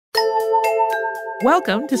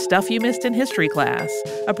Welcome to Stuff You Missed in History Class,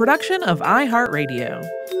 a production of iHeartRadio.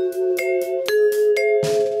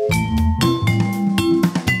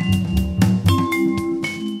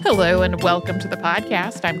 Hello and welcome to the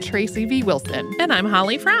podcast. I'm Tracy V. Wilson. And I'm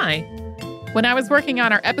Holly Fry. When I was working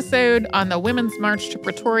on our episode on the Women's March to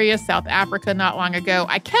Pretoria, South Africa not long ago,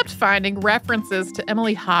 I kept finding references to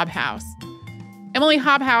Emily Hobhouse. Emily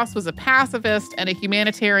Hobhouse was a pacifist and a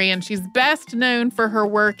humanitarian. She's best known for her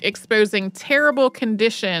work exposing terrible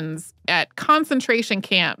conditions at concentration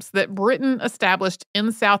camps that Britain established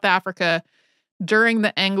in South Africa during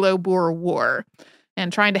the Anglo-Boer War,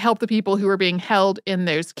 and trying to help the people who were being held in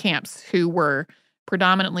those camps, who were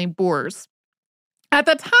predominantly Boers. At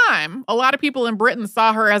the time, a lot of people in Britain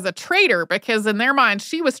saw her as a traitor because in their mind,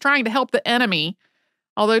 she was trying to help the enemy.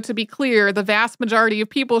 Although, to be clear, the vast majority of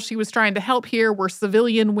people she was trying to help here were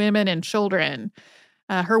civilian women and children.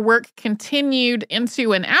 Her work continued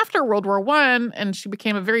into and after World War I, and she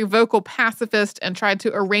became a very vocal pacifist and tried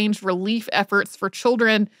to arrange relief efforts for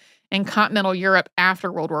children in continental Europe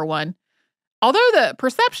after World War I. Although the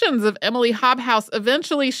perceptions of Emily Hobhouse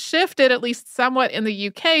eventually shifted, at least somewhat in the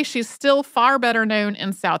UK, she's still far better known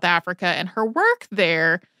in South Africa, and her work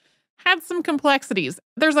there had some complexities.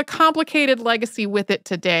 There's a complicated legacy with it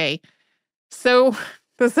today. So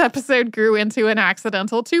this episode grew into an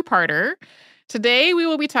accidental two-parter. Today, we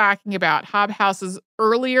will be talking about Hobhouse's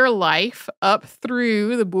earlier life up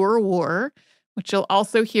through the Boer War, which you'll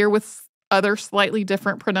also hear with other slightly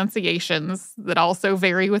different pronunciations that also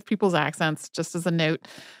vary with people's accents, just as a note.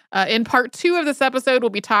 In part 2 of this episode, we'll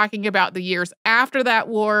be talking about the years after that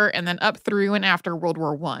war and then up through and after World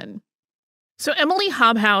War I. So Emily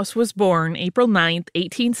Hobhouse was born April 9th,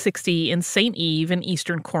 1860 in St. Ives in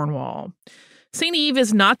eastern Cornwall. St. Ives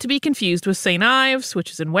is not to be confused with St. Ives,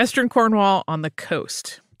 which is in western Cornwall on the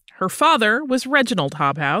coast. Her father was Reginald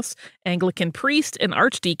Hobhouse, Anglican priest and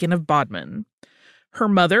Archdeacon of Bodmin. Her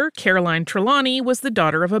mother, Caroline Trelawney, was the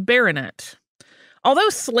daughter of a baronet. Although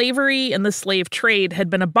slavery and the slave trade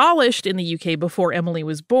had been abolished in the UK before Emily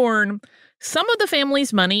was born, some of the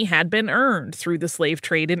family's money had been earned through the slave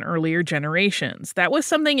trade in earlier generations. That was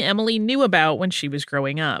something Emily knew about when she was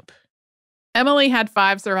growing up. Emily had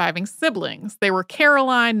 5 surviving siblings. They were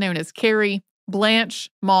Caroline, known as Carrie, Blanche,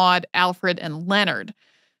 Maud, Alfred, and Leonard.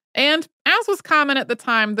 And as was common at the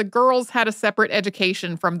time, the girls had a separate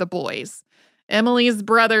education from the boys. Emily's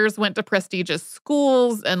brothers went to prestigious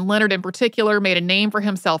schools, and Leonard in particular made a name for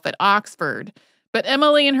himself at Oxford. But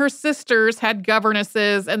Emily and her sisters had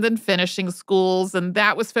governesses and then finishing schools, and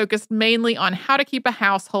that was focused mainly on how to keep a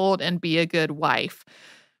household and be a good wife.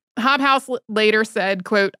 Hobhouse later said,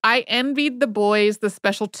 quote, "I envied the boys the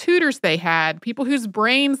special tutors they had, people whose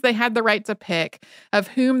brains they had the right to pick, of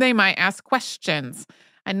whom they might ask questions.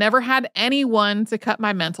 I never had anyone to cut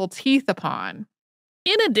my mental teeth upon."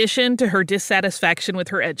 In addition to her dissatisfaction with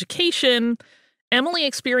her education, Emily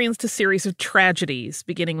experienced a series of tragedies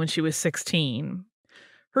beginning when she was 16.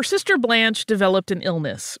 Her sister Blanche developed an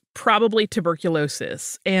illness, probably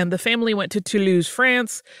tuberculosis, and the family went to Toulouse,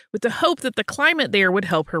 France, with the hope that the climate there would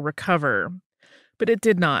help her recover. But it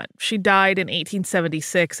did not. She died in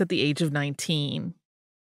 1876 at the age of 19.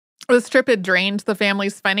 This trip had drained the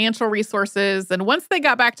family's financial resources, and once they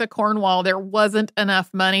got back to Cornwall, there wasn't enough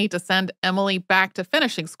money to send Emily back to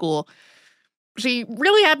finishing school. She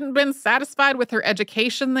really hadn't been satisfied with her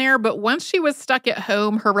education there, but once she was stuck at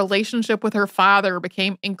home, her relationship with her father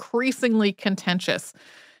became increasingly contentious.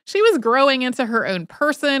 She was growing into her own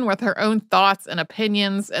person with her own thoughts and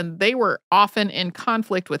opinions, and they were often in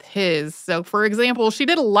conflict with his. So, for example, she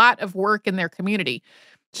did a lot of work in their community.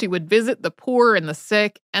 She would visit the poor and the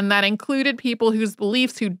sick, and that included people whose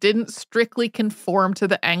beliefs who didn't strictly conform to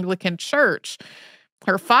the Anglican Church.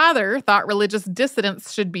 Her father thought religious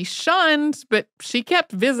dissidents should be shunned, but she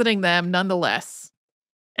kept visiting them nonetheless.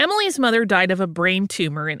 Emily's mother died of a brain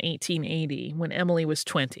tumor in 1880 when Emily was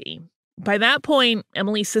 20. By that point,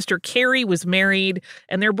 Emily's sister Carrie was married,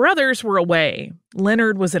 and their brothers were away.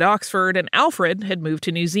 Leonard was at Oxford, and Alfred had moved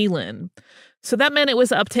to New Zealand. So that meant it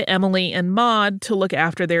was up to Emily and Maud to look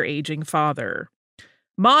after their aging father.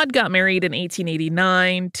 Maud got married in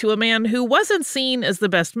 1889 to a man who wasn't seen as the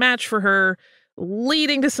best match for her,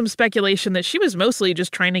 leading to some speculation that she was mostly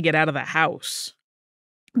just trying to get out of the house.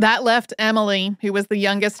 That left Emily, who was the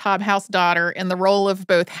youngest Hobhouse daughter, in the role of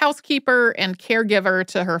both housekeeper and caregiver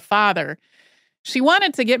to her father. She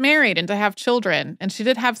wanted to get married and to have children, and she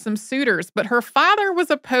did have some suitors, but her father was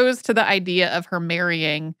opposed to the idea of her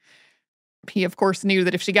marrying. He, of course, knew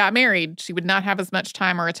that if she got married, she would not have as much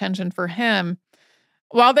time or attention for him.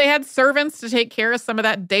 While they had servants to take care of some of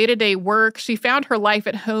that day-to-day work, she found her life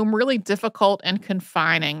at home really difficult and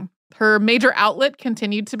confining. Her major outlet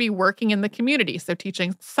continued to be working in the community, so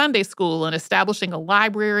teaching Sunday school and establishing a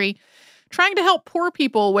library, trying to help poor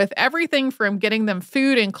people with everything from getting them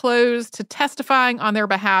food and clothes to testifying on their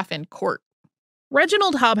behalf in court.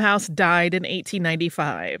 Reginald Hobhouse died in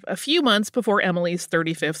 1895, a few months before Emily's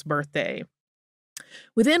 35th birthday.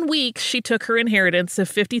 Within weeks, she took her inheritance of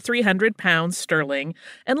 £5,300 sterling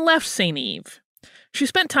and left St. Eve. She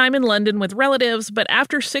spent time in London with relatives, but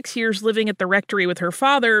after 6 years living at the rectory with her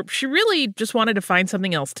father, she really just wanted to find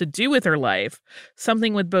something else to do with her life,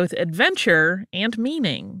 something with both adventure and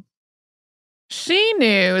meaning. She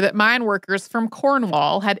knew that mine workers from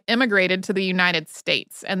Cornwall had immigrated to the United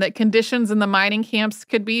States and that conditions in the mining camps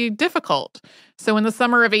could be difficult. So in the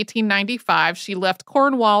summer of 1895, she left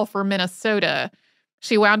Cornwall for Minnesota.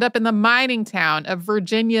 She wound up in the mining town of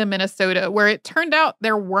Virginia, Minnesota, where it turned out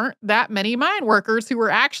there weren't that many mine workers who were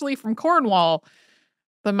actually from Cornwall.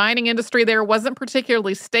 The mining industry there wasn't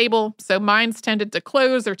particularly stable, so mines tended to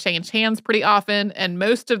close or change hands pretty often, and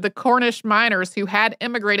most of the Cornish miners who had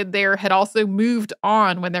immigrated there had also moved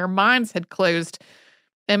on when their mines had closed.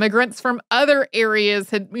 Immigrants from other areas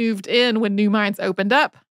had moved in when new mines opened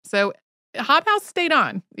up. So Hobhouse stayed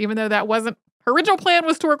on, even though that wasn't her original plan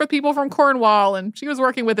was to work with people from Cornwall, and she was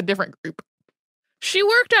working with a different group. She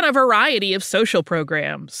worked on a variety of social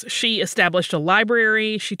programs. She established a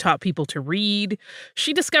library. She taught people to read.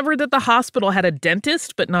 She discovered that the hospital had a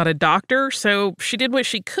dentist, but not a doctor, so she did what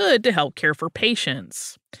she could to help care for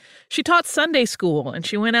patients. She taught Sunday school, and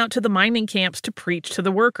she went out to the mining camps to preach to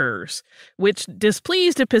the workers, which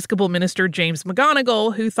displeased Episcopal minister James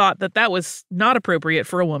McGonigal, who thought that that was not appropriate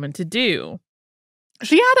for a woman to do.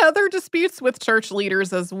 She had other disputes with church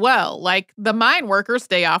leaders as well, like the mine workers'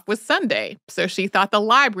 day off was Sunday, so she thought the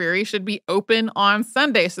library should be open on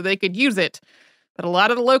Sunday so they could use it. But a lot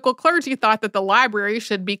of the local clergy thought that the library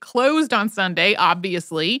should be closed on Sunday,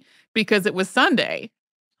 obviously, because it was Sunday.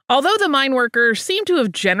 Although the mine workers seem to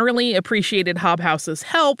have generally appreciated Hobhouse's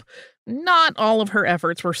help, not all of her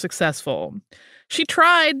efforts were successful. She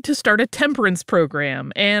tried to start a temperance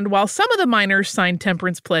program, and while some of the miners signed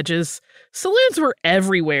temperance pledges, saloons were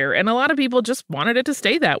everywhere, and a lot of people just wanted it to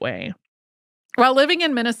stay that way. While living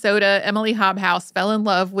in Minnesota, Emily Hobhouse fell in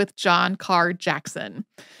love with John Carr Jackson.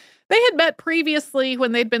 They had met previously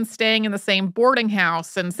when they'd been staying in the same boarding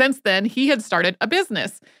house, and since then, he had started a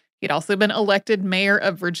business. He'd also been elected mayor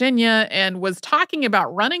of Virginia and was talking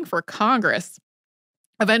about running for Congress.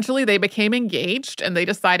 Eventually, they became engaged, and they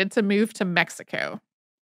decided to move to Mexico.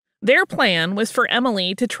 Their plan was for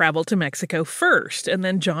Emily to travel to Mexico first, and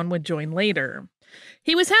then John would join later.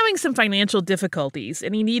 He was having some financial difficulties,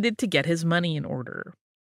 and he needed to get his money in order.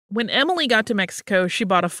 When Emily got to Mexico, she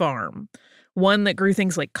bought a farm, one that grew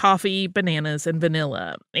things like coffee, bananas, and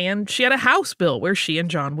vanilla, and she had a house built where she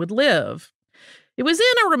and John would live. It was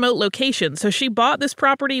in a remote location, so she bought this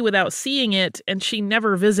property without seeing it, and she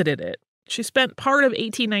never visited it. She spent part of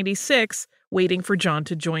 1896 waiting for John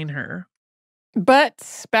to join her.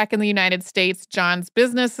 But back in the United States, John's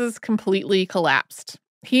businesses completely collapsed.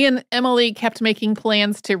 He and Emily kept making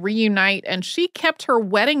plans to reunite, and she kept her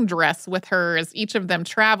wedding dress with her as each of them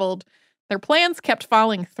traveled. Their plans kept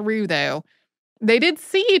falling through, though. They did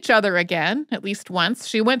see each other again, at least once.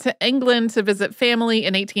 She went to England to visit family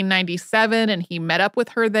in 1897, and he met up with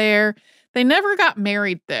her there. They never got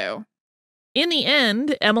married, though. In the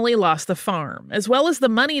end, Emily lost the farm, as well as the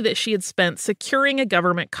money that she had spent securing a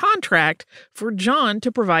government contract for John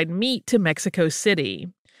to provide meat to Mexico City.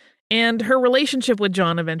 And her relationship with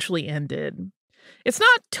John eventually ended. It's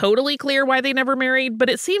not totally clear why they never married, but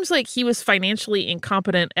it seems like he was financially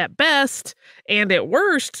incompetent at best, and at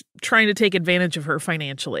worst, trying to take advantage of her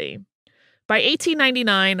financially. By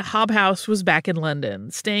 1899, Hobhouse was back in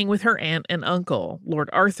London, staying with her aunt and uncle, Lord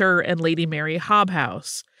Arthur and Lady Mary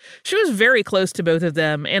Hobhouse. She was very close to both of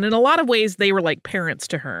them, and in a lot of ways, they were like parents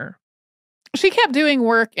to her. She kept doing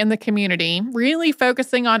work in the community, really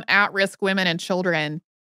focusing on at-risk women and children.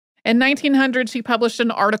 In 1900, she published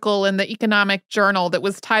an article in the Economic Journal that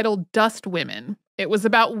was titled Dust Women. It was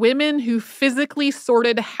about women who physically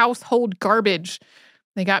sorted household garbage.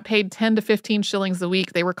 They got paid 10 to 15 shillings a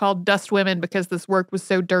week. They were called dust women because this work was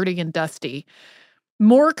so dirty and dusty.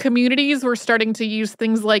 More communities were starting to use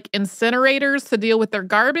things like incinerators to deal with their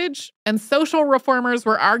garbage, and social reformers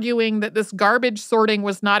were arguing that this garbage sorting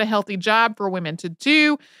was not a healthy job for women to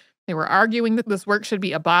do. They were arguing that this work should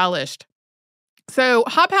be abolished. So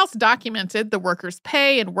Hobhouse documented the workers'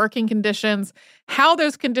 pay and working conditions, how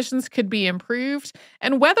those conditions could be improved,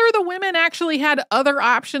 and whether the women actually had other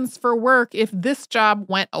options for work if this job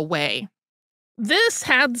went away. This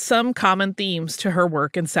had some common themes to her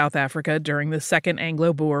work in South Africa during the Second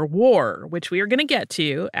Anglo-Boer War, which we are going to get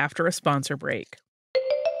to after a sponsor break.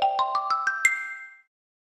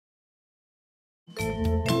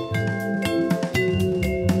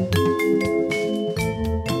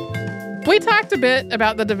 We talked a bit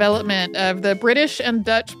about the development of the British and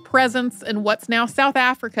Dutch presence in what's now South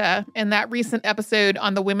Africa in that recent episode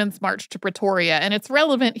on the Women's March to Pretoria, and it's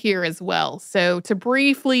relevant here as well. So to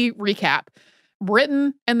briefly recap,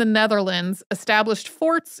 Britain and the Netherlands established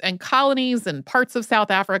forts and colonies in parts of South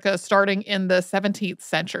Africa starting in the 17th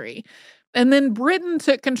century. And then Britain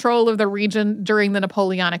took control of the region during the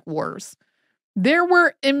Napoleonic Wars. There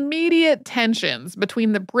were immediate tensions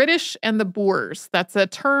between the British and the Boers. That's a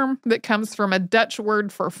term that comes from a Dutch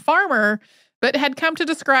word for farmer, but had come to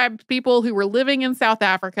describe people who were living in South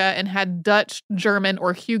Africa and had Dutch, German,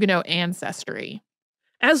 or Huguenot ancestry.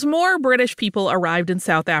 As more British people arrived in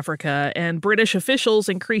South Africa and British officials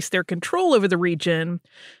increased their control over the region,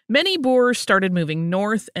 many Boers started moving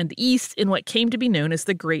north and east in what came to be known as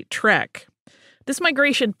the Great Trek. This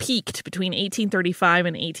migration peaked between 1835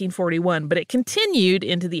 and 1841, but it continued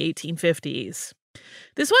into the 1850s.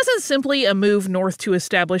 This wasn't simply a move north to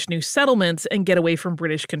establish new settlements and get away from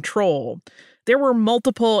British control. There were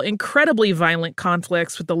multiple, incredibly violent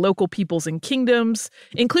conflicts with the local peoples and kingdoms,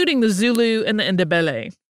 including the Zulu and the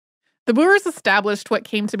Ndebele. The Boers established what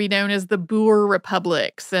came to be known as the Boer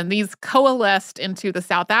Republics, and these coalesced into the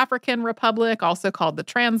South African Republic, also called the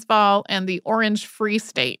Transvaal, and the Orange Free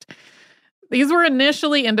State. These were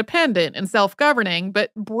initially independent and self-governing,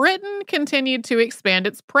 but Britain continued to expand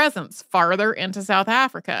its presence farther into South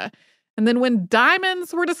Africa. And then when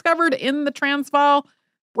diamonds were discovered in the Transvaal,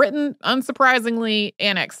 Britain, unsurprisingly,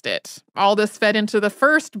 annexed it. All this fed into the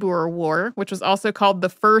First Boer War, which was also called the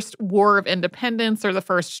First War of Independence, or the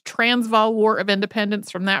First Transvaal War of Independence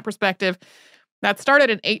from that perspective. That started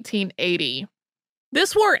in 1880.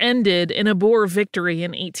 This war ended in a Boer victory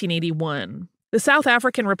in 1881. The South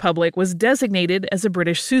African Republic was designated as a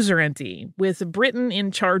British suzerainty, with Britain in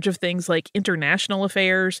charge of things like international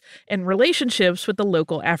affairs and relationships with the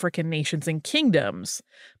local African nations and kingdoms.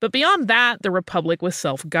 But beyond that, the Republic was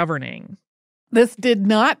self-governing. This did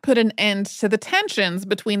not put an end to the tensions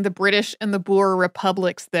between the British and the Boer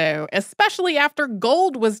republics, though, especially after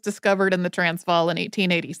gold was discovered in the Transvaal in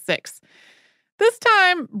 1886. This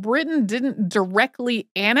time, Britain didn't directly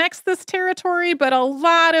annex this territory, but a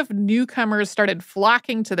lot of newcomers started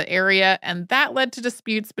flocking to the area, and that led to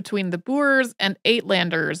disputes between the Boers and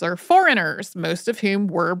Uitlanders, or foreigners, most of whom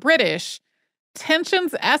were British.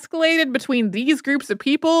 Tensions escalated between these groups of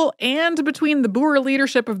people and between the Boer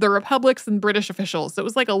leadership of the republics and British officials. So it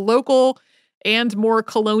was like a local and more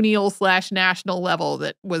colonial/national level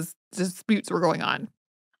that disputes were going on.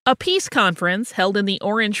 A peace conference held in the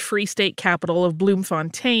Orange Free State capital of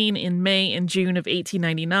Bloemfontein in May and June of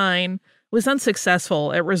 1899 was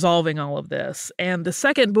unsuccessful at resolving all of this, and the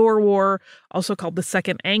Second Boer War, also called the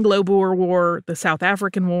Second Anglo-Boer War, the South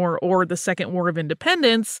African War, or the Second War of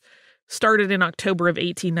Independence, started in October of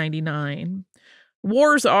 1899.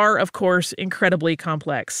 Wars are, of course, incredibly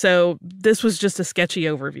complex, so this was just a sketchy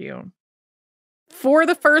overview. For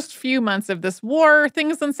the first few months of this war,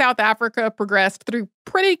 things in South Africa progressed through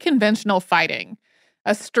pretty conventional fighting.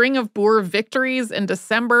 A string of Boer victories in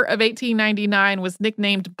December of 1899 was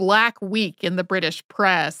nicknamed Black Week in the British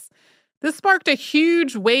press. This sparked a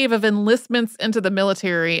huge wave of enlistments into the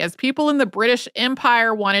military as people in the British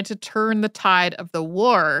Empire wanted to turn the tide of the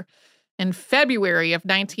war. In February of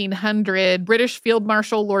 1900, British Field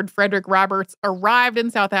Marshal Lord Frederick Roberts arrived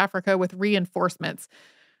in South Africa with reinforcements.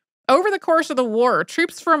 Over the course of the war,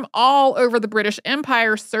 troops from all over the British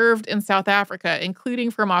Empire served in South Africa,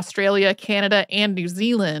 including from Australia, Canada, and New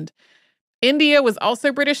Zealand. India was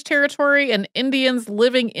also British territory, and Indians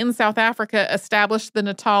living in South Africa established the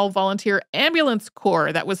Natal Volunteer Ambulance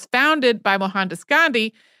Corps that was founded by Mohandas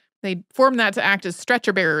Gandhi. They formed that to act as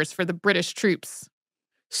stretcher bearers for the British troops.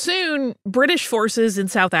 Soon, British forces in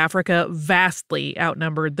South Africa vastly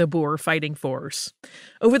outnumbered the Boer fighting force.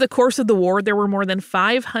 Over the course of the war, there were more than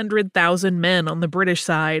 500,000 men on the British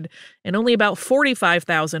side and only about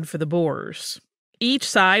 45,000 for the Boers. Each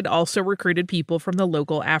side also recruited people from the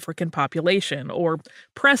local African population or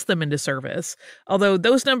pressed them into service, although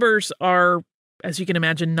those numbers are, as you can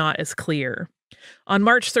imagine, not as clear. On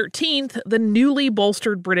March 13th, the newly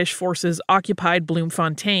bolstered British forces occupied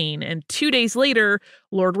Bloemfontein, and 2 days later,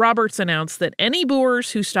 Lord Roberts announced that any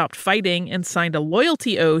Boers who stopped fighting and signed a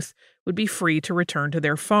loyalty oath would be free to return to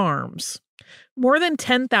their farms. More than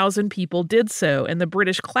 10,000 people did so, and the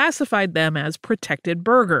British classified them as protected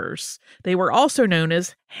burghers. They were also known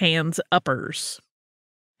as hands uppers.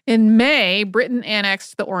 In May, Britain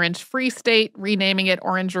annexed the Orange Free State, renaming it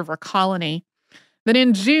Orange River Colony. Then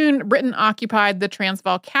in June, Britain occupied the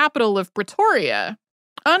Transvaal capital of Pretoria.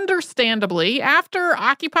 Understandably, after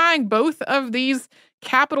occupying both of these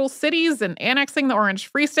capital cities and annexing the Orange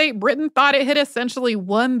Free State, Britain thought it had essentially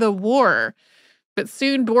won the war. But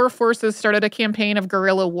soon, Boer forces started a campaign of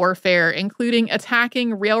guerrilla warfare, including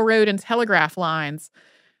attacking railroad and telegraph lines.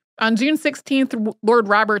 On June 16th, Lord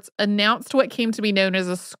Roberts announced what came to be known as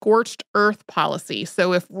a scorched earth policy.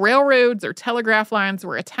 So if railroads or telegraph lines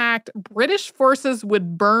were attacked, British forces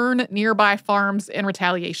would burn nearby farms in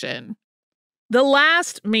retaliation. The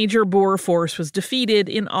last major Boer force was defeated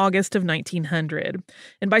in August of 1900,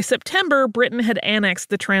 and by September, Britain had annexed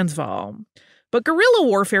the Transvaal. But guerrilla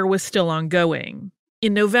warfare was still ongoing.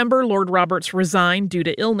 In November, Lord Roberts resigned due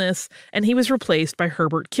to illness, and he was replaced by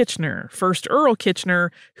Herbert Kitchener, 1st Earl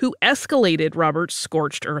Kitchener, who escalated Roberts'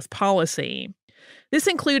 scorched earth policy. This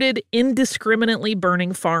included indiscriminately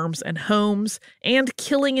burning farms and homes and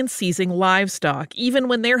killing and seizing livestock, even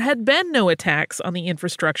when there had been no attacks on the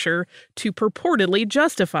infrastructure to purportedly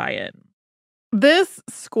justify it. This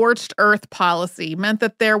scorched earth policy meant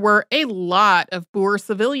that there were a lot of Boer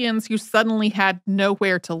civilians who suddenly had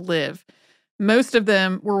nowhere to live. Most of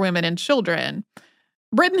them were women and children.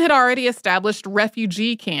 Britain had already established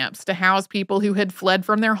refugee camps to house people who had fled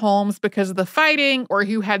from their homes because of the fighting or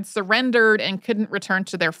who had surrendered and couldn't return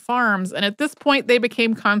to their farms. And at this point, they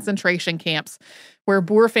became concentration camps where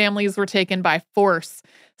Boer families were taken by force,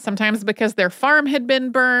 sometimes because their farm had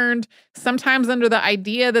been burned, sometimes under the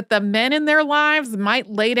idea that the men in their lives might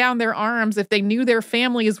lay down their arms if they knew their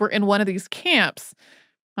families were in one of these camps.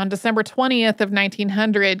 On December 20th of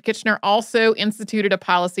 1900, Kitchener also instituted a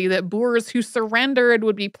policy that Boers who surrendered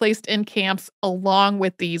would be placed in camps along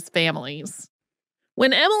with these families.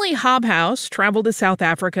 When Emily Hobhouse traveled to South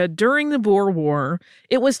Africa during the Boer War,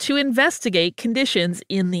 it was to investigate conditions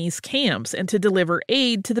in these camps and to deliver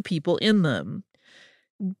aid to the people in them.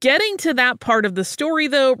 Getting to that part of the story,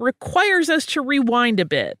 though, requires us to rewind a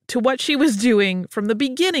bit to what she was doing from the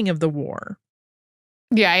beginning of the war.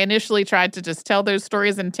 Yeah, I initially tried to just tell those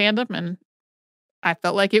stories in tandem, and I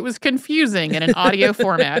felt like it was confusing in an audio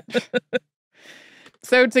format.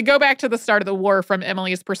 So to go back to the start of the war from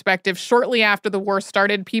Emily's perspective, shortly after the war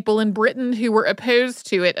started, people in Britain who were opposed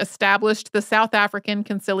to it established the South African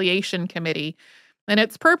Conciliation Committee. And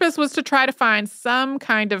its purpose was to try to find some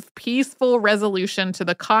kind of peaceful resolution to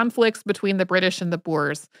the conflicts between the British and the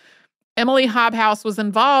Boers. Emily Hobhouse was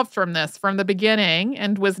involved from the beginning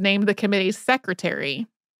and was named the committee's secretary.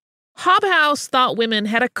 Hobhouse thought women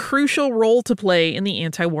had a crucial role to play in the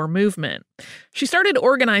anti-war movement. She started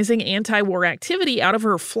organizing anti-war activity out of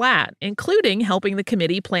her flat, including helping the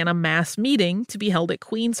committee plan a mass meeting to be held at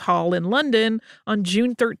Queen's Hall in London on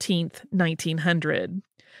June 13th, 1900.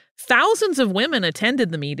 Thousands of women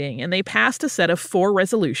attended the meeting, and they passed a set of 4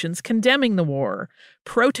 resolutions condemning the war,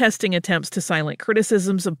 protesting attempts to silence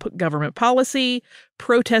criticisms of government policy,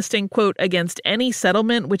 protesting, quote, against any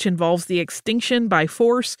settlement which involves the extinction by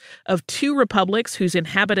force of 2 republics whose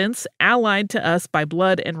inhabitants, allied to us by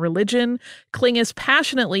blood and religion, cling as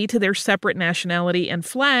passionately to their separate nationality and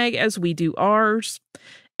flag as we do ours,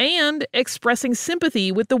 and expressing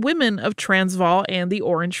sympathy with the women of Transvaal and the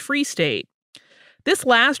Orange Free State. This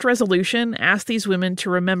last resolution asked these women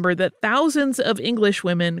to remember that thousands of English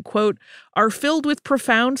women, quote, are filled with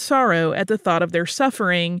profound sorrow at the thought of their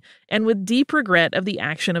suffering and with deep regret of the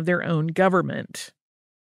action of their own government.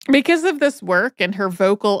 Because of this work and her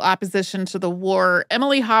vocal opposition to the war,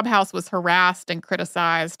 Emily Hobhouse was harassed and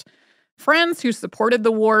criticized. Friends who supported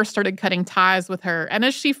the war started cutting ties with her, and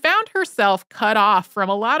as she found herself cut off from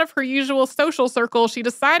a lot of her usual social circle, she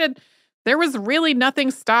decided there was really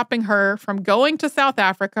nothing stopping her from going to South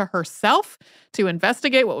Africa herself to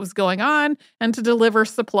investigate what was going on and to deliver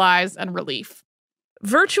supplies and relief.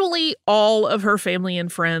 Virtually all of her family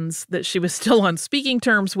and friends that she was still on speaking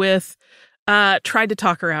terms with tried to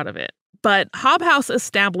talk her out of it. But Hobhouse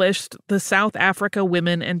established the South Africa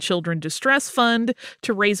Women and Children Distress Fund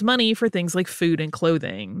to raise money for things like food and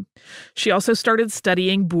clothing. She also started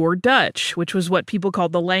studying Boer Dutch, which was what people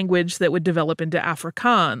called the language that would develop into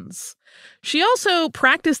Afrikaans. She also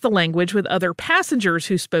practiced the language with other passengers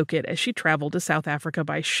who spoke it as she traveled to South Africa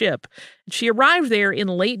by ship. She arrived there in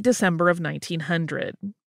late December of 1900.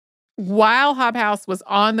 While Hobhouse was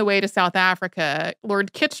on the way to South Africa,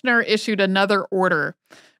 Lord Kitchener issued another order,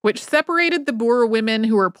 which separated the Boer women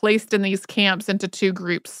who were placed in these camps into 2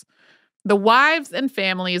 groups. The wives and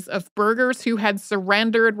families of burghers who had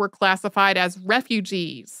surrendered were classified as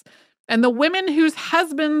refugees, and the women whose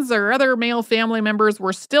husbands or other male family members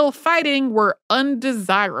were still fighting were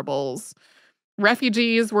undesirables.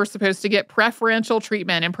 Refugees were supposed to get preferential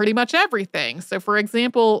treatment in pretty much everything. So, for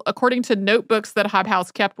example, according to notebooks that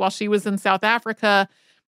Hobhouse kept while she was in South Africa,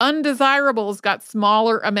 undesirables got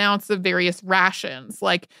smaller amounts of various rations.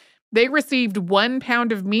 Like, they received 1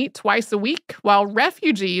 pound of meat twice a week, while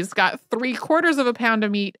refugees got 3/4 of a pound of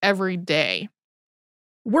meat every day.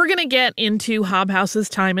 We're going to get into Hobhouse's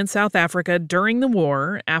time in South Africa during the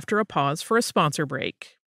war after a pause for a sponsor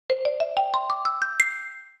break.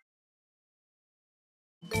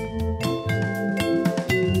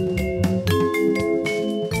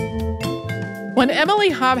 When Emily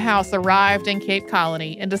Hobhouse arrived in Cape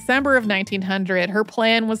Colony in December of 1900, her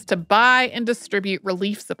plan was to buy and distribute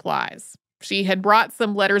relief supplies. She had brought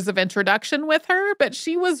some letters of introduction with her, but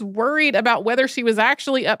she was worried about whether she was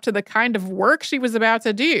actually up to the kind of work she was about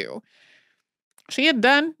to do. She had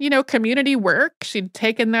done, community work. She'd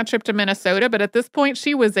taken that trip to Minnesota, but at this point,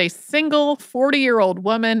 she was a single 40-year-old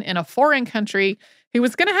woman in a foreign country who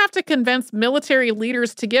was going to have to convince military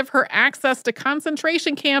leaders to give her access to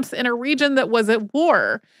concentration camps in a region that was at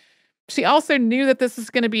war. She also knew that this was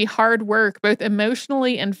going to be hard work, both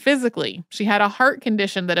emotionally and physically. She had a heart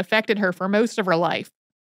condition that affected her for most of her life.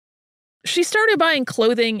 She started buying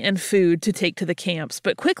clothing and food to take to the camps,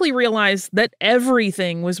 but quickly realized that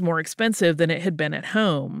everything was more expensive than it had been at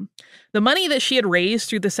home. The money that she had raised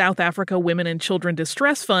through the South Africa Women and Children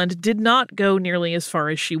Distress Fund did not go nearly as far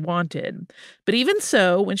as she wanted. But even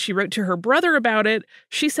so, when she wrote to her brother about it,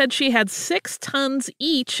 she said she had 6 tons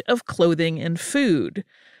each of clothing and food.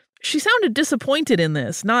 She sounded disappointed in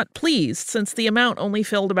this, not pleased, since the amount only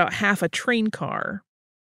filled about half a train car.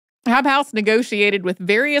 Hobhouse negotiated with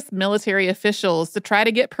various military officials to try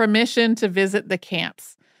to get permission to visit the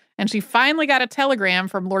camps. And she finally got a telegram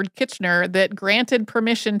from Lord Kitchener that granted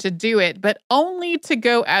permission to do it, but only to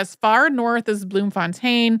go as far north as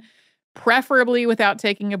Bloemfontein, preferably without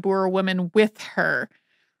taking a Boer woman with her.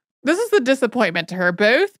 This is a disappointment to her,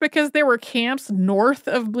 both because there were camps north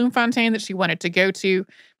of Bloemfontein that she wanted to go to,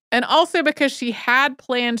 and also because she had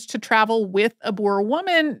planned to travel with a Boer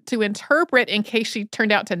woman to interpret in case she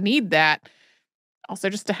turned out to need that. Also,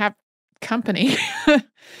 just to have company.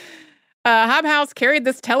 Hobhouse carried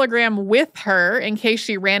this telegram with her in case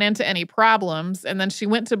she ran into any problems, and then she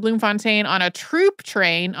went to Bloemfontein on a troop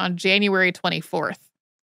train on January 24th.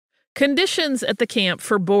 Conditions at the camp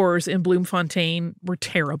for Boers in Bloemfontein were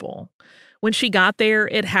terrible. When she got there,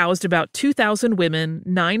 it housed about 2,000 women,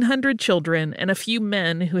 900 children, and a few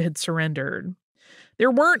men who had surrendered. There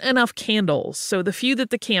weren't enough candles, so the few that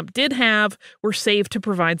the camp did have were saved to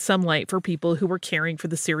provide some light for people who were caring for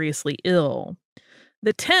the seriously ill.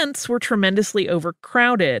 The tents were tremendously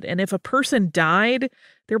overcrowded, and if a person died,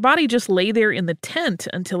 their body just lay there in the tent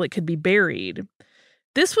until it could be buried.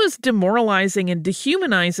 This was demoralizing and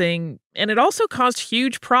dehumanizing, and it also caused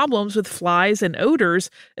huge problems with flies and odors,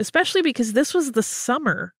 especially because this was the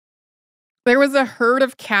summer. There was a herd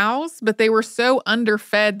of cows, but they were so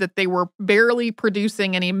underfed that they were barely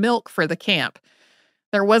producing any milk for the camp.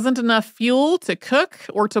 There wasn't enough fuel to cook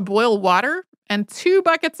or to boil water, and 2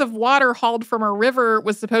 buckets of water hauled from a river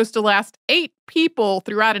was supposed to last 8 people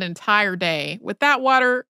throughout an entire day. With that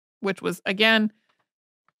water, which was, again,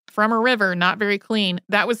 from a river, not very clean,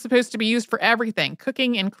 that was supposed to be used for everything,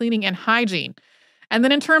 cooking and cleaning and hygiene. And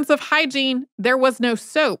then in terms of hygiene, there was no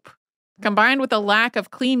soap. Combined with a lack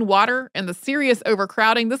of clean water and the serious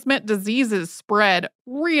overcrowding, this meant diseases spread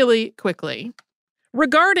really quickly.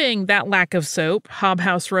 Regarding that lack of soap,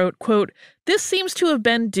 Hobhouse wrote, quote, "This seems to have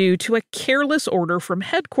been due to a careless order from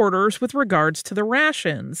headquarters with regards to the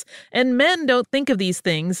rations, and men don't think of these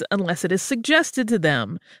things unless it is suggested to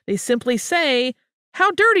them. They simply say, how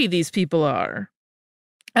dirty these people are."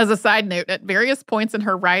 As a side note, at various points in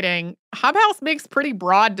her writing, Hobhouse makes pretty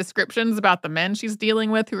broad descriptions about the men she's dealing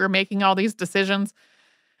with who are making all these decisions.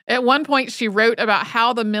 At one point, she wrote about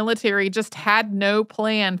how the military just had no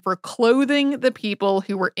plan for clothing the people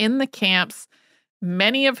who were in the camps,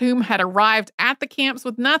 many of whom had arrived at the camps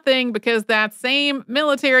with nothing because that same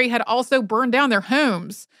military had also burned down their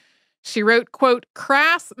homes. She wrote, quote,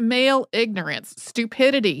 "Crass male ignorance,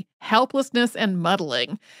 stupidity, helplessness, and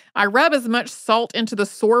muddling. I rub as much salt into the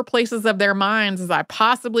sore places of their minds as I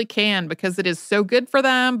possibly can because it is so good for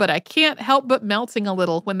them, but I can't help but melting a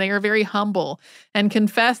little when they are very humble and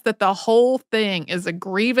confess that the whole thing is a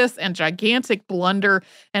grievous and gigantic blunder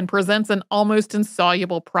and presents an almost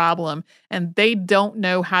insoluble problem, and they don't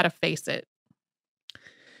know how to face it."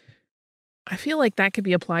 I feel like that could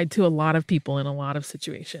be applied to a lot of people in a lot of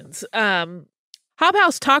situations.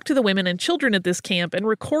 Hobhouse talked to the women and children at this camp and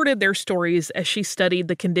recorded their stories as she studied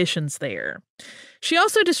the conditions there. She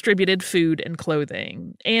also distributed food and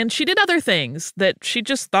clothing, and she did other things that she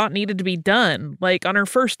just thought needed to be done. Like on her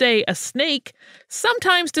first day, a snake,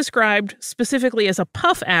 sometimes described specifically as a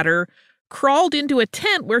puff adder, crawled into a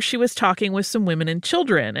tent where she was talking with some women and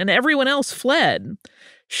children, and everyone else fled.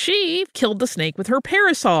 She killed the snake with her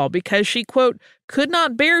parasol because she, quote, could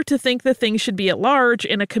not bear to think the thing should be at large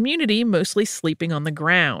in a community mostly sleeping on the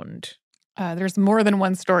ground. There's more than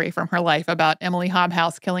one story from her life about Emily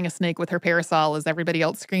Hobhouse killing a snake with her parasol as everybody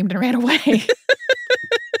else screamed and ran away.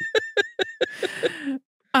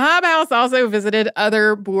 Hobhouse also visited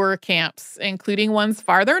other Boer camps, including ones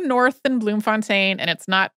farther north than Bloemfontein, and it's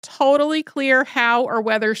not totally clear how or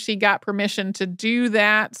whether she got permission to do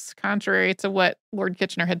that, contrary to what Lord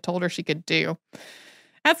Kitchener had told her she could do.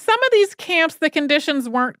 At some of these camps, the conditions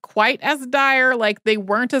weren't quite as dire, like they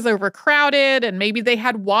weren't as overcrowded, and maybe they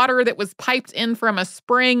had water that was piped in from a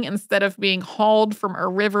spring instead of being hauled from a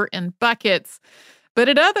river in buckets. But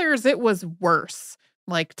at others, it was worse.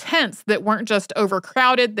 Like tents that weren't just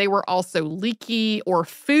overcrowded, they were also leaky, or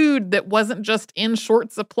food that wasn't just in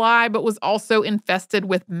short supply, but was also infested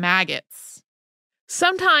with maggots.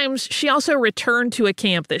 Sometimes she also returned to a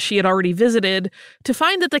camp that she had already visited to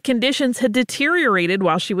find that the conditions had deteriorated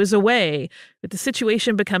while she was away, with the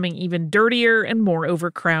situation becoming even dirtier and more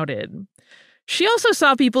overcrowded. She also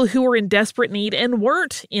saw people who were in desperate need and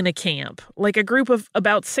weren't in a camp, like a group of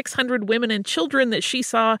about 600 women and children that she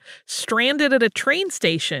saw stranded at a train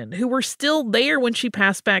station who were still there when she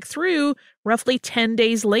passed back through roughly 10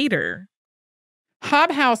 days later.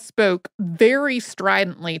 Hobhouse spoke very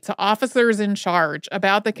stridently to officers in charge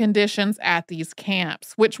about the conditions at these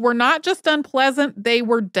camps, which were not just unpleasant, they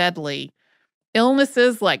were deadly.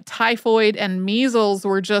 Illnesses like typhoid and measles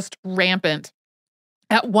were just rampant.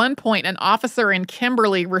 At one point, an officer in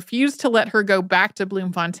Kimberley refused to let her go back to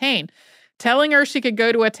Bloemfontein, telling her she could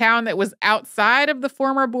go to a town that was outside of the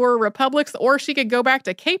former Boer republics, or she could go back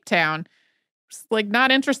to Cape Town. Like,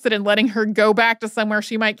 not interested in letting her go back to somewhere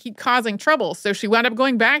she might keep causing trouble. So she wound up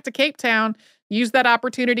going back to Cape Town, used that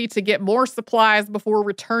opportunity to get more supplies before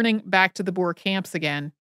returning back to the Boer camps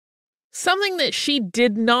again. Something that she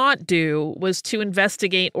did not do was to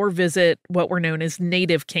investigate or visit what were known as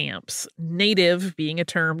native camps, native being a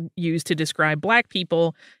term used to describe Black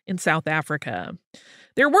people in South Africa.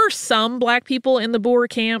 There were some Black people in the Boer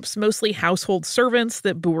camps, mostly household servants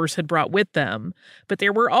that Boers had brought with them, but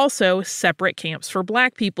there were also separate camps for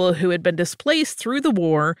Black people who had been displaced through the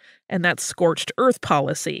war and that scorched earth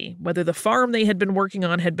policy, whether the farm they had been working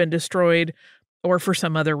on had been destroyed or for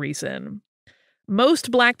some other reason.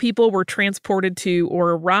 Most Black people were transported to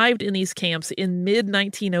or arrived in these camps in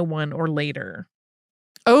mid-1901 or later.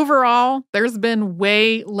 Overall, there's been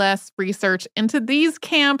way less research into these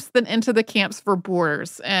camps than into the camps for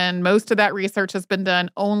Boers, and most of that research has been done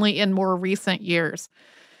only in more recent years.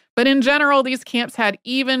 But in general, these camps had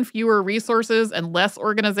even fewer resources and less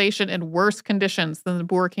organization and worse conditions than the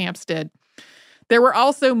Boer camps did. There were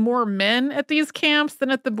also more men at these camps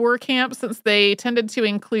than at the Boer camps, since they tended to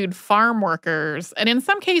include farm workers, and in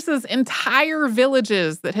some cases, entire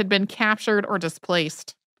villages that had been captured or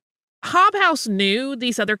displaced. Hobhouse knew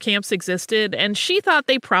these other camps existed, and she thought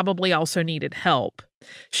they probably also needed help.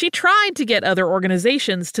 She tried to get other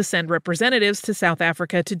organizations to send representatives to South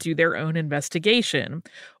Africa to do their own investigation,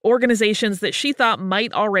 organizations that she thought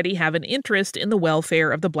might already have an interest in the welfare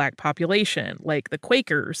of the Black population, like the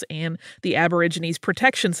Quakers and the Aborigines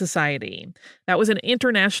Protection Society. That was an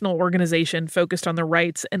international organization focused on the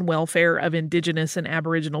rights and welfare of Indigenous and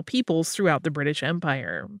Aboriginal peoples throughout the British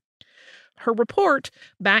Empire. Her report,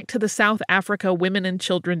 back to the South Africa Women and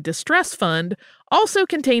Children Distress Fund, also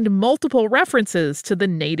contained multiple references to the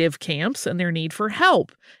native camps and their need for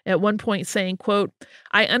help, at one point saying, quote,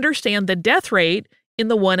 "I understand the death rate in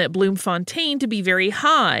the one at Bloemfontein to be very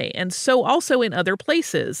high, and so also in other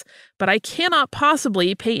places, but I cannot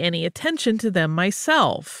possibly pay any attention to them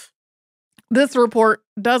myself." This report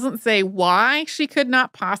doesn't say why she could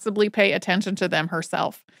not possibly pay attention to them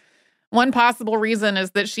herself. One possible reason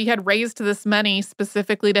is that she had raised this money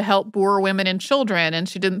specifically to help Boer women and children, and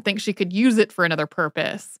she didn't think she could use it for another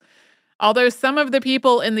purpose. Although some of the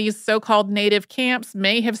people in these so-called native camps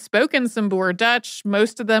may have spoken some Boer Dutch,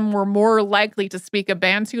 most of them were more likely to speak a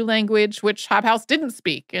Bantu language, which Hobhouse didn't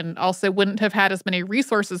speak, and also wouldn't have had as many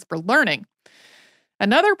resources for learning.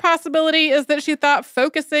 Another possibility is that she thought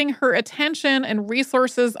focusing her attention and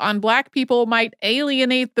resources on Black people might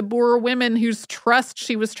alienate the Boer women whose trust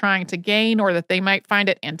she was trying to gain, or that they might find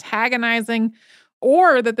it antagonizing,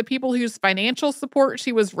 or that the people whose financial support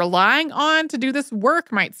she was relying on to do this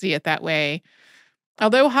work might see it that way.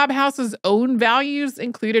 Although Hobhouse's own values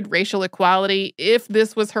included racial equality, if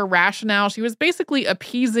this was her rationale, she was basically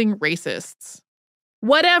appeasing racists.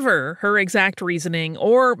 Whatever her exact reasoning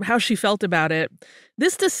or how she felt about it,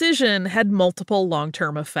 this decision had multiple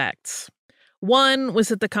long-term effects. One was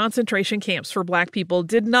that the concentration camps for Black people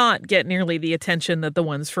did not get nearly the attention that the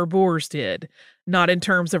ones for Boers did, not in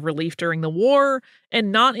terms of relief during the war,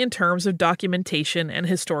 and not in terms of documentation and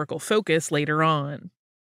historical focus later on.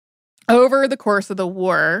 Over the course of the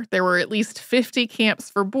war, there were at least 50 camps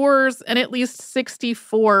for Boers and at least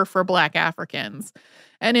 64 for Black Africans.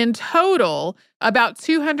 And in total, about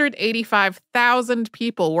 285,000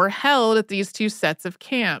 people were held at these two sets of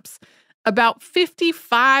camps. About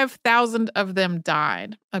 55,000 of them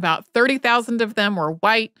died. About 30,000 of them were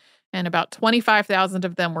white, and about 25,000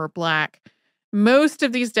 of them were Black. Most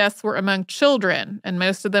of these deaths were among children, and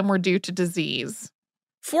most of them were due to disease.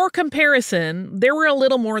 For comparison, there were a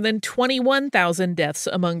little more than 21,000 deaths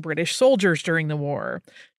among British soldiers during the war,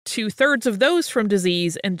 2/3 of those from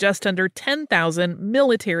disease, and just under 10,000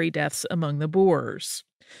 military deaths among the Boers.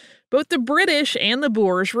 Both the British and the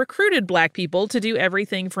Boers recruited Black people to do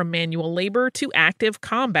everything from manual labor to active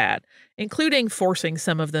combat, including forcing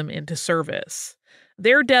some of them into service.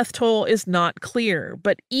 Their death toll is not clear,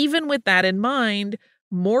 but even with that in mind,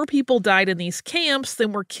 more people died in these camps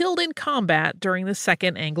than were killed in combat during the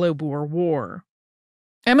Second Anglo-Boer War.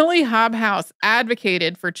 Emily Hobhouse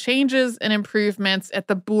advocated for changes and improvements at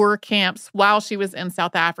the Boer camps while she was in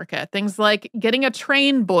South Africa. Things like getting a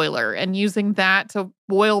train boiler and using that to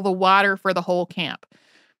boil the water for the whole camp,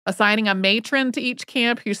 assigning a matron to each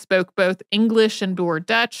camp who spoke both English and Boer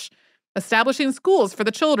Dutch, establishing schools for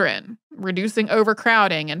the children, reducing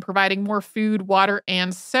overcrowding, and providing more food, water,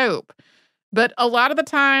 and soap. But a lot of the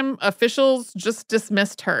time, officials just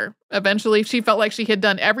dismissed her. Eventually, she felt like she had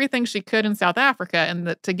done everything she could in South Africa, and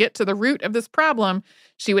that to get to the root of this problem,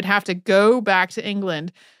 she would have to go back to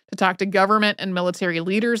England to talk to government and military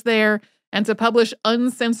leaders there and to publish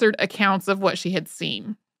uncensored accounts of what she had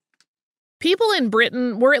seen. People in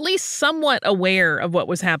Britain were at least somewhat aware of what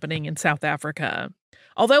was happening in South Africa.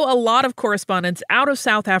 Although a lot of correspondence out of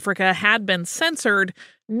South Africa had been censored,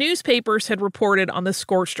 newspapers had reported on the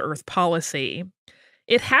scorched earth policy.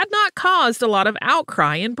 It had not caused a lot of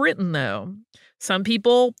outcry in Britain, though. Some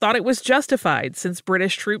people thought it was justified since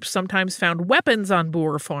British troops sometimes found weapons on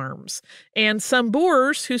Boer farms, and some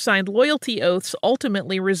Boers who signed loyalty oaths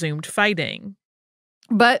ultimately resumed fighting.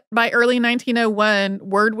 But by early 1901,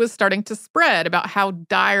 word was starting to spread about how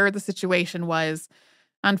dire the situation was.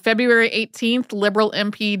 On February 18th, Liberal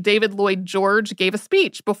MP David Lloyd George gave a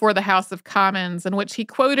speech before the House of Commons in which he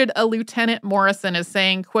quoted a Lieutenant Morrison as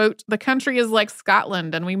saying, quote, "The country is like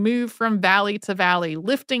Scotland, and we move from valley to valley,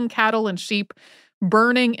 lifting cattle and sheep,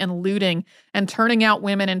 burning and looting, and turning out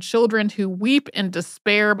women and children who weep in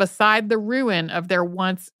despair beside the ruin of their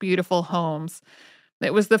once beautiful homes."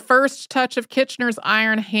 It was the first touch of Kitchener's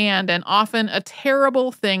iron hand and often a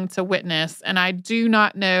terrible thing to witness, and I do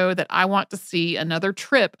not know that I want to see another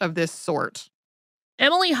trip of this sort.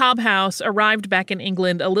 Emily Hobhouse arrived back in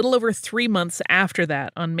England a little over 3 months after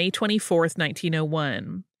that, on May 24th,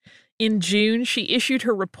 1901. In June, she issued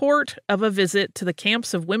her report of a visit to the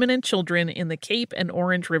camps of women and children in the Cape and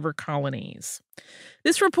Orange River colonies.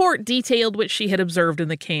 This report detailed what she had observed in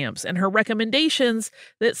the camps and her recommendations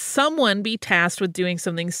that someone be tasked with doing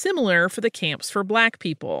something similar for the camps for Black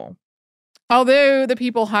people. Although the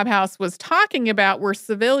people Hobhouse was talking about were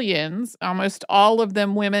civilians, almost all of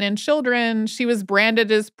them women and children, she was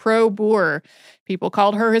branded as pro-Boer. People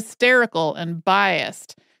called her hysterical and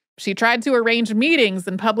biased. She tried to arrange meetings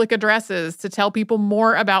and public addresses to tell people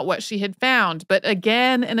more about what she had found, but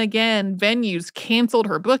again and again, venues canceled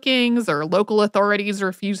her bookings or local authorities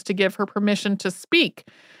refused to give her permission to speak.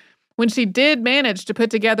 When she did manage to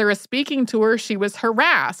put together a speaking tour, she was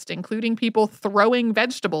harassed, including people throwing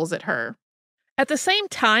vegetables at her. At the same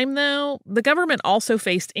time, though, the government also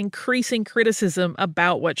faced increasing criticism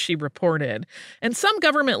about what she reported, and some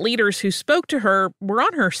government leaders who spoke to her were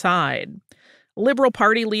on her side. Liberal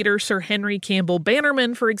Party leader Sir Henry Campbell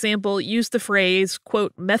Bannerman, for example, used the phrase,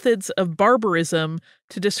 quote, "methods of barbarism"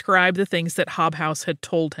 to describe the things that Hobhouse had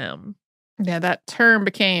told him. Yeah, that term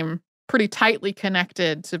became pretty tightly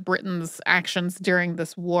connected to Britain's actions during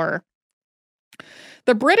this war.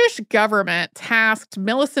 The British government tasked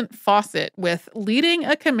Millicent Fawcett with leading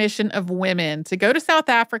a commission of women to go to South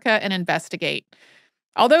Africa and investigate.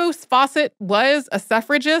 Although Fawcett was a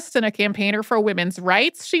suffragist and a campaigner for women's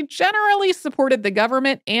rights, she generally supported the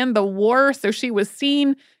government and the war, so she was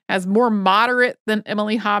seen as more moderate than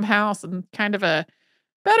Emily Hobhouse and kind of a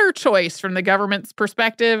better choice from the government's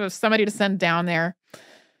perspective of somebody to send down there.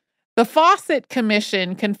 The Fawcett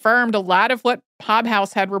Commission confirmed a lot of what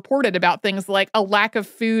Hobhouse had reported about things like a lack of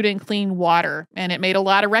food and clean water, and it made a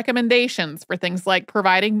lot of recommendations for things like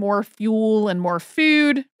providing more fuel and more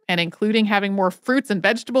food, and including having more fruits and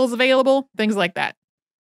vegetables available, things like that.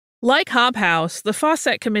 Like Hobhouse, the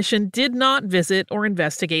Fawcett Commission did not visit or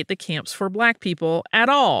investigate the camps for Black people at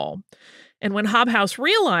all. And when Hobhouse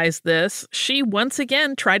realized this, she once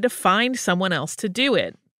again tried to find someone else to do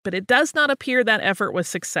it. But it does not appear that effort was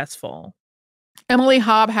successful. Emily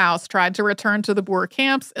Hobhouse tried to return to the Boer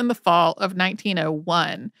camps in the fall of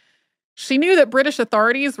 1901. She knew that British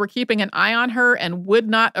authorities were keeping an eye on her and would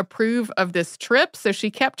not approve of this trip, so she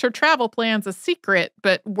kept her travel plans a secret,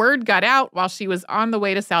 but word got out while she was on the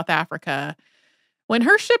way to South Africa. When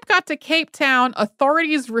her ship got to Cape Town,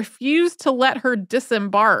 authorities refused to let her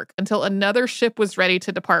disembark until another ship was ready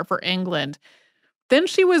to depart for England. Then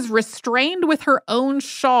she was restrained with her own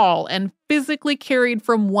shawl and physically carried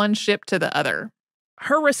from one ship to the other.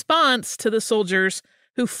 Her response to the soldiers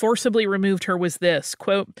who forcibly removed her was this,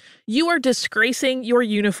 quote, "You are disgracing your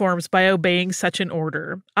uniforms by obeying such an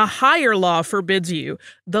order. A higher law forbids you.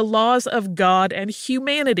 The laws of God and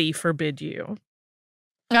humanity forbid you."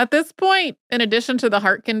 At this point, in addition to the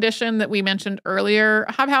heart condition that we mentioned earlier,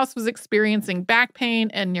 Hobhouse was experiencing back pain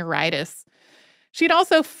and neuritis. She'd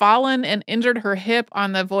also fallen and injured her hip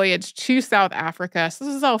on the voyage to South Africa, so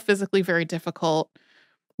this is all physically very difficult.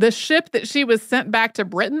 The ship that she was sent back to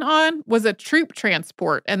Britain on was a troop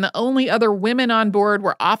transport, and the only other women on board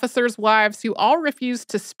were officers' wives who all refused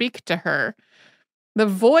to speak to her. The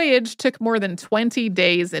voyage took more than 20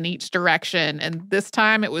 days in each direction, and this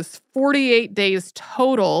time it was 48 days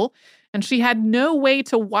total, and she had no way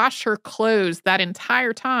to wash her clothes that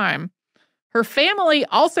entire time. Her family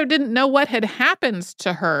also didn't know what had happened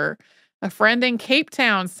to her. A friend in Cape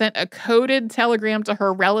Town sent a coded telegram to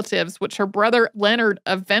her relatives, which her brother Leonard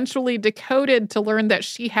eventually decoded to learn that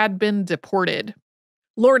she had been deported.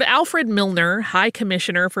 Lord Alfred Milner, High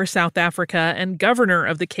Commissioner for South Africa and Governor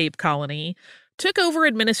of the Cape Colony, took over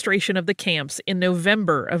administration of the camps in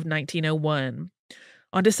November of 1901.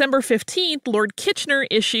 On December 15th, Lord Kitchener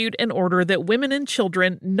issued an order that women and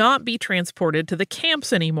children not be transported to the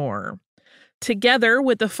camps anymore. Together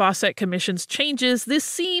with the Fawcett Commission's changes, this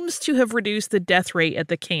seems to have reduced the death rate at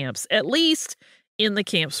the camps, at least in the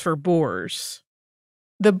camps for Boers.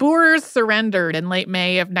 The Boers surrendered in late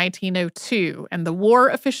May of 1902, and the war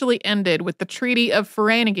officially ended with the Treaty of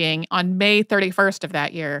Vereniging on May 31st of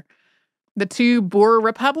that year. The two Boer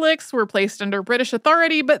republics were placed under British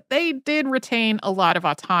authority, but they did retain a lot of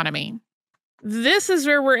autonomy. This is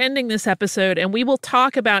where we're ending this episode, and we will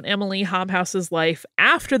talk about Emily Hobhouse's life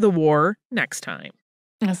after the war next time.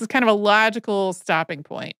 This is kind of a logical stopping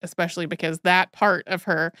point, especially because that part of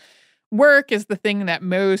her work is the thing that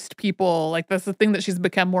most people, that's the thing that she's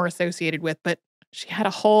become more associated with, but she had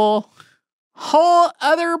a whole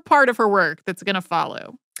other part of her work that's going to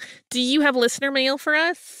follow. Do you have listener mail for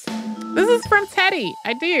us? This is from Teddy.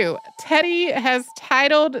 I do. Teddy has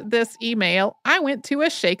titled this email, "I went to a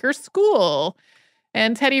Shaker school."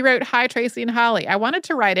 And Teddy wrote, "Hi, Tracy and Holly. I wanted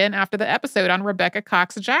to write in after the episode on Rebecca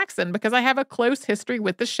Cox Jackson because I have a close history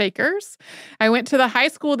with the Shakers. I went to the high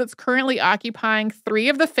school that's currently occupying 3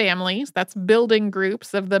 of the families, that's building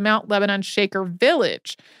groups, of the Mount Lebanon Shaker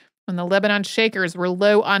Village. When the Lebanon Shakers were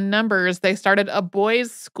low on numbers, they started a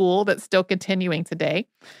boys' school that's still continuing today.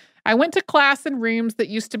 I went to class in rooms that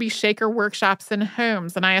used to be Shaker workshops and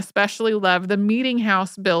homes, and I especially love the Meeting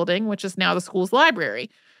House building, which is now the school's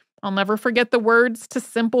library. I'll never forget the words to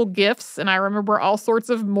simple gifts, and I remember all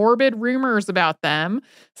sorts of morbid rumors about them.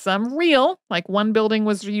 Some real, like one building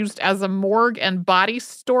was used as a morgue and body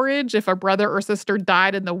storage if a brother or sister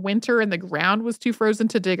died in the winter and the ground was too frozen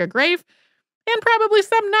to dig a grave, and probably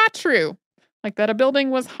some not true, like that a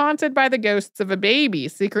building was haunted by the ghosts of a baby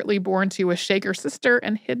secretly born to a Shaker sister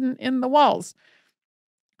and hidden in the walls.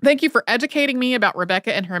 Thank you for educating me about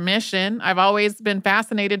Rebecca and her mission. I've always been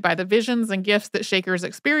fascinated by the visions and gifts that Shakers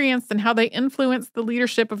experienced and how they influenced the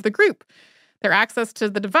leadership of the group. Their access to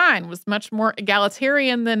the divine was much more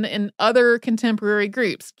egalitarian than in other contemporary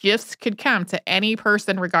groups. Gifts could come to any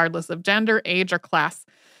person regardless of gender, age, or class.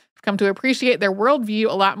 I've come to appreciate their worldview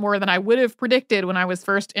a lot more than I would have predicted when I was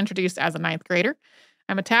first introduced as a 9th grader.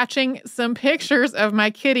 I'm attaching some pictures of my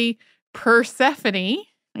kitty, Persephone,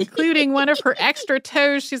 including one of her extra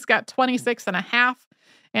toes. She's got 26 and a half,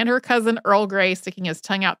 and her cousin Earl Grey sticking his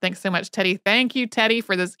tongue out. Thanks so much, Teddy. Thank you, Teddy,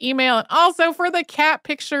 for this email and also for the cat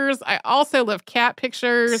pictures. I also love cat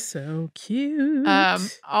pictures. So cute.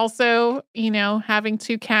 Also, having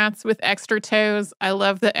 2 cats with extra toes. I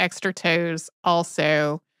love the extra toes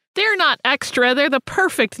also. They're not extra. They're the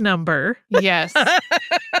perfect number. Yes.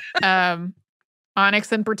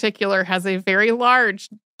 Onyx in particular has a very large,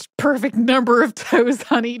 perfect number of toes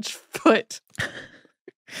on each foot.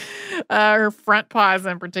 Her front paws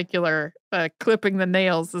in particular, clipping the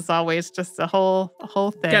nails is always just a whole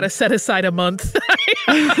thing. Gotta set aside a month.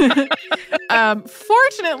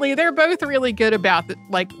 Fortunately, they're both really good about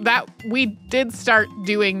that. We did start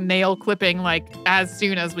doing nail clipping as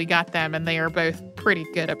soon as we got them, and they are both pretty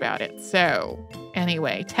good about it. So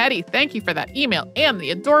anyway, Teddy, thank you for that email and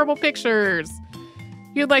the adorable pictures.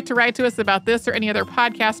 If you'd like to write to us about this or any other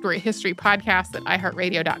podcast, we're at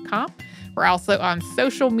historypodcast@iHeartRadio.com. We're also on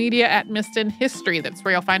social media at Missed in History. That's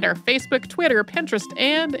where you'll find our Facebook, Twitter, Pinterest,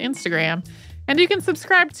 and Instagram. And you can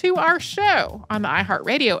subscribe to our show on the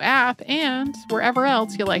iHeartRadio app and wherever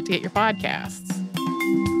else you like to get your podcasts.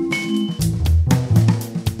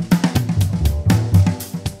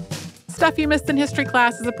 Stuff You Missed in History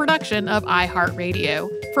Class is a production of iHeartRadio.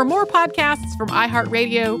 For more podcasts from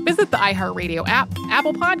iHeartRadio, visit the iHeartRadio app,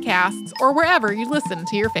 Apple Podcasts, or wherever you listen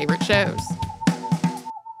to your favorite shows.